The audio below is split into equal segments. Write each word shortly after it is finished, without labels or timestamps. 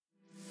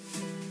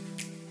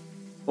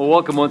Well,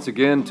 welcome once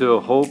again to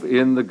Hope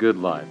in the Good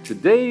Life.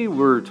 Today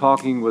we're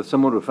talking with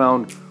someone who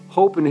found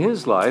hope in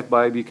his life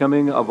by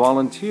becoming a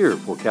volunteer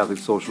for Catholic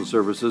Social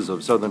Services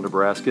of Southern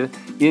Nebraska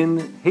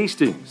in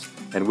Hastings.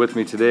 And with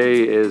me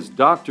today is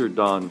Dr.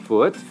 Don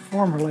Foote.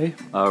 Formerly.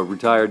 A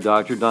retired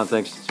doctor. Don,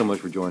 thanks so much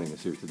for joining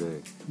us here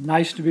today.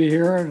 Nice to be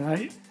here, and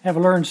I have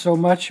learned so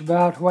much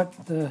about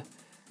what the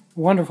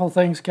wonderful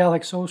things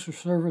Catholic Social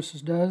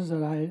Services does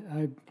that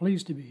I'm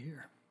pleased to be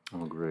here.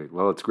 Oh, great.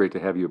 Well, it's great to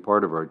have you a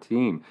part of our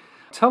team.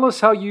 Tell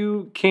us how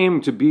you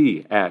came to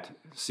be at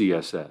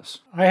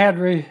CSS. I had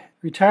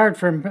retired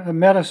from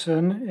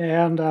medicine,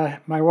 and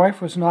my wife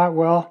was not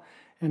well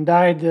and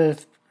died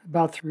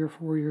about 3 or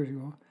 4 years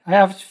ago. I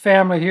have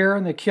family here,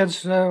 and the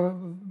kids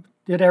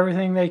did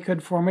everything they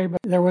could for me, but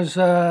there was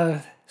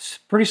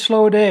pretty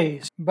slow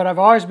days. But I've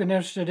always been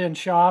interested in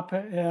shop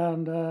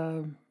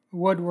and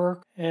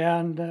woodwork,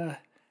 and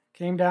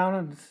came down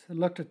and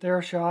looked at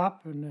their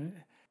shop and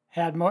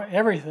had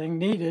everything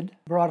needed,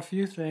 brought a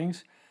few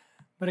things.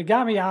 But it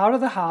got me out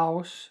of the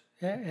house,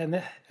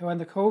 and when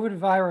the COVID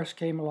virus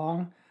came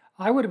along,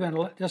 I would have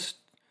been just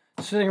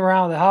sitting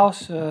around the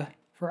house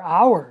for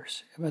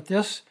hours. But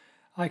this,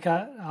 I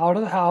got out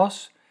of the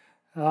house.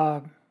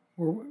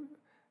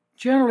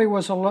 Generally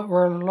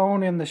we're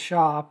alone in the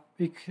shop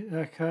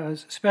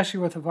because, especially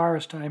with the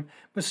virus time,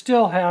 but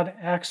still had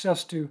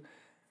access to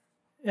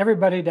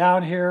everybody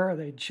down here.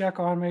 They'd check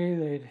on me.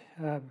 They'd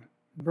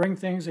bring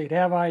things. They'd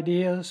have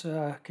ideas.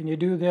 Can you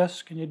do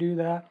this? Can you do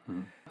that?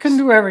 Mm-hmm. Couldn't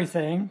do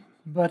everything,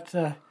 but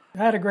I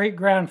had a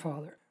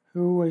great-grandfather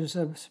who was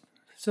a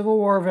Civil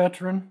War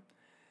veteran,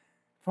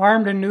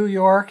 farmed in New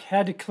York,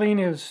 had to clean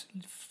his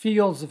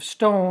fields of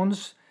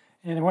stones,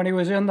 and when he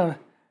was in the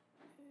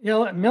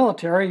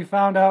military, he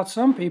found out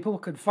some people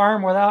could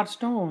farm without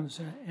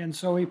stones, and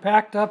so he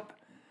packed up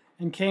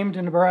and came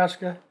to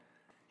Nebraska.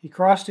 He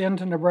crossed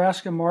into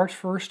Nebraska March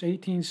 1st,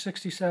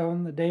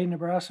 1867, the day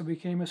Nebraska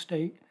became a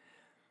state.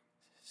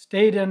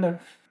 Stayed in the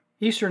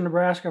eastern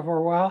Nebraska for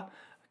a while,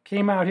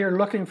 came out here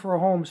looking for a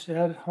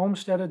homestead,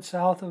 homesteaded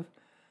south of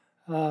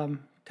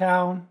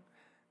town,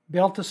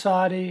 built a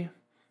soddy.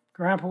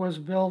 Grandpa was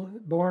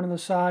born in the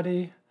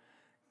soddy.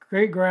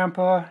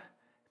 Great-grandpa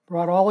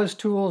brought all his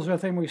tools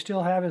with him. We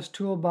still have his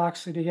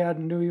toolbox that he had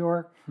in New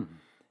York. Mm-hmm.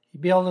 He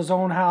built his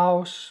own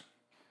house.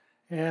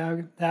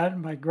 And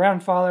my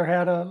grandfather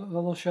had a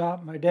little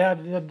shop. My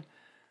dad did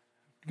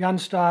gun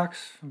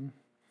stocks. And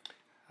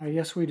I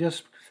guess we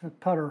just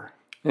putter.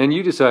 And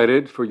you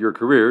decided for your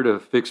career to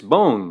fix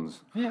bones.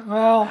 Yeah,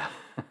 well,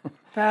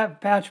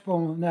 patch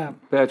bones, no.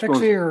 Fix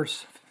bones.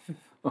 Ears.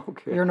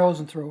 Okay. Ear,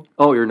 nose, and throat.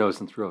 Oh, ear, nose,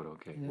 and throat,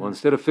 okay. Yeah. Well,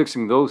 instead of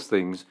fixing those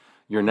things,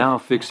 you're now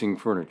fixing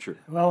furniture.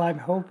 Well, I'm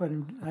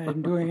hoping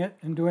I'm doing it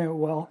and doing it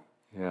well.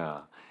 Yeah.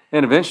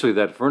 And eventually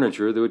that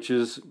furniture, which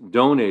is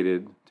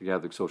donated to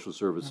Catholic Social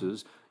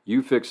Services,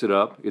 you fix it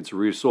up, it's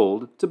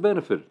resold to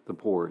benefit the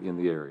poor in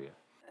the area.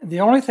 The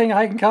only thing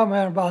I can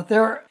comment about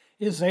there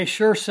is they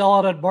sure sell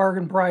it at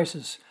bargain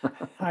prices.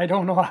 I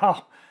don't know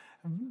how,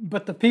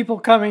 but the people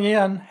coming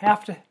in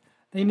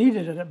they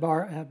needed it at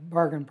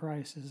bargain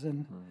prices,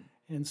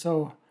 and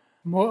so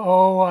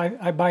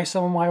I buy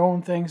some of my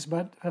own things,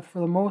 but for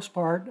the most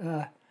part,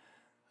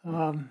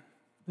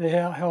 they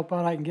help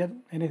out. I can get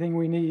anything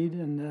we need,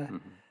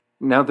 and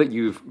now that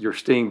you're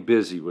staying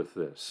busy with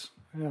this,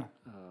 yeah,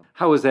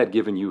 how has that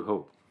given you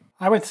hope?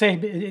 I would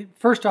say,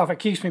 first off, it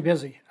keeps me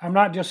busy. I'm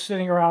not just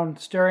sitting around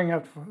staring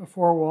at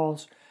four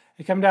walls.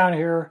 I come down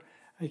here,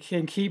 I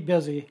can keep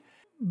busy.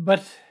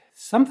 But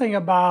something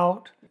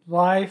about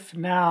life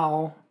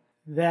now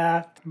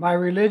that my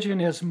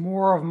religion is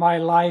more of my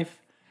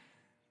life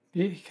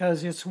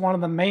because it's one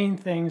of the main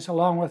things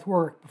along with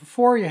work.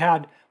 Before you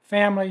had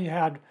family, you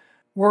had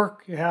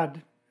work, you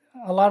had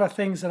a lot of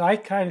things that I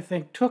kind of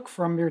think took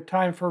from your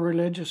time for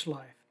religious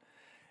life.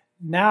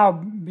 Now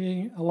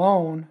being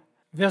alone,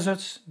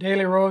 visits,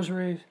 daily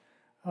rosaries,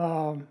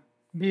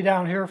 be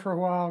down here for a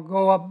while,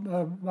 go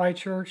up by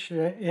church.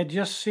 It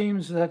just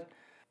seems that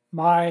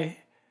my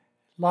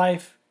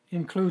life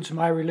includes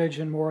my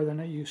religion more than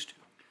it used to.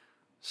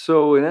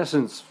 So in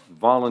essence,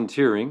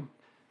 volunteering,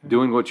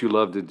 doing what you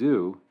love to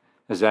do,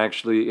 has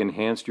actually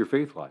enhanced your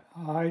faith life.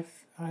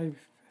 I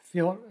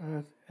feel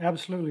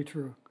absolutely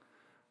true.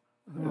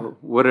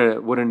 What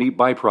a neat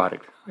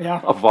byproduct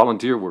of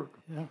volunteer work.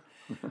 Yeah.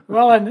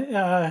 Well, and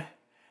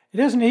it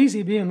isn't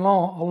easy being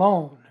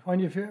alone. When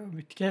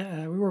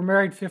we were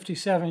married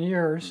 57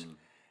 years,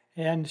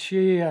 and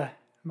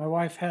my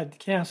wife had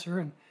cancer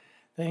and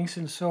things,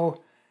 and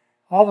so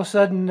all of a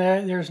sudden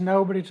there's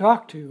nobody to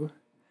talk to,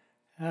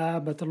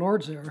 but the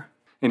Lord's there.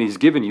 And He's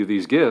given you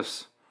these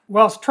gifts.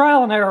 Well, it's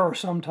trial and error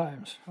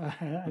sometimes.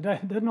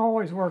 It didn't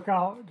always work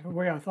out the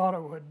way I thought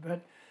it would, but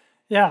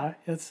yeah,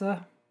 it's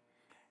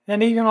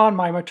and even on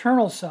my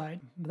maternal side,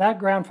 that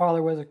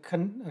grandfather was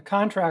a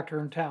contractor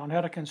in town,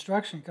 had a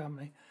construction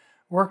company.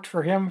 Worked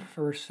for him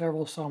for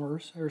several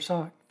summers, or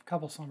a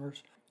couple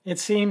summers. It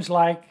seems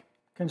like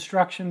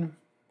construction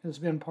has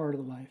been part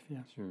of the life,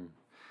 yeah.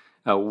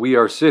 Sure. We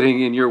are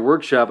sitting in your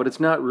workshop, but it's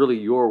not really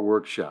your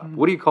workshop. Mm-hmm.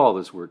 What do you call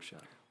this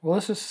workshop? Well,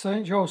 this is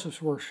St.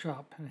 Joseph's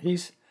workshop. And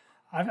he's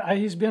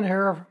been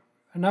here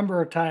a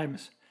number of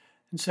times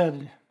and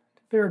said,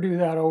 better do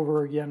that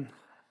over again.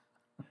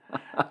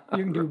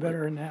 You can do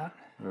better than that.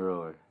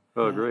 Really?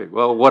 Oh, yeah. Great.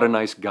 Well, what a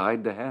nice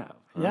guide to have.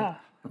 Huh? Yeah.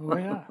 Oh,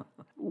 yeah.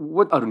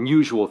 What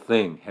unusual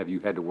thing have you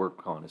had to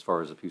work on as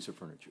far as a piece of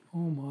furniture?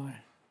 Oh, my.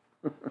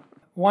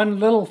 One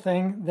little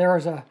thing,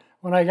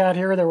 when I got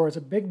here, there was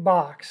a big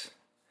box.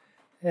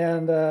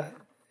 And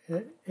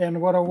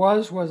what it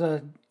was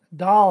a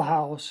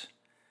dollhouse.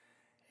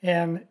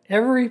 And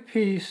every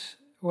piece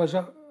was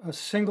a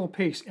single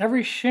piece.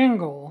 Every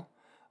shingle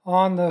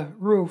on the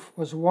roof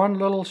was one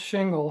little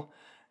shingle.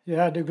 You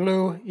had to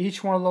glue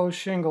each one of those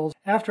shingles.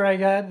 After I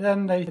got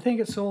done, I think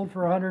it sold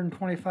for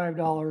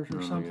 $125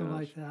 or something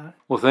like that.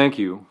 Well, thank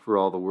you for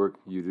all the work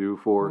you do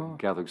for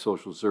Catholic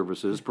Social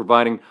Services,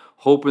 providing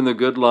hope in the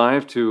good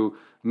life to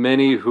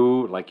many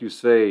who, like you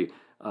say,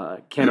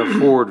 can't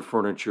afford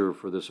furniture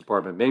for this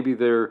apartment. Maybe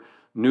they're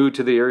new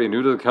to the area,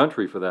 new to the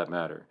country for that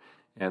matter,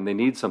 and they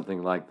need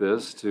something like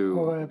this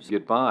to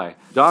get by.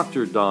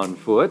 Dr. Don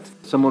Foote,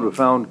 someone who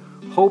found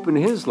hope in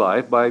his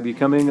life by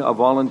becoming a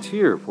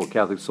volunteer for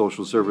Catholic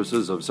Social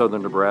Services of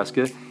Southern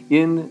Nebraska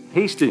in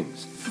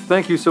Hastings.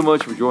 Thank you so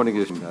much for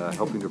joining us and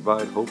helping to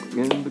provide hope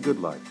in the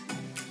good life.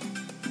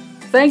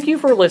 Thank you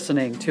for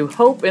listening to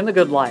Hope in the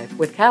Good Life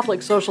with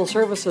Catholic Social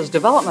Services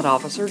Development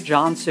Officer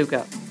John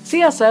Suka.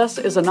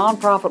 CSS is a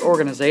nonprofit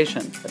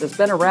organization that has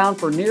been around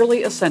for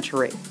nearly a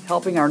century,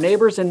 helping our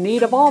neighbors in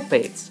need of all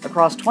faiths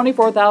across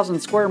 24,000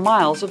 square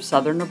miles of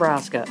southern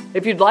Nebraska.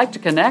 If you'd like to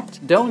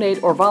connect,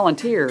 donate, or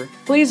volunteer,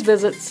 please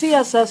visit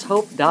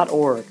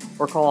csshope.org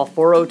or call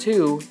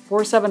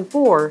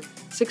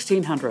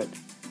 402-474-1600.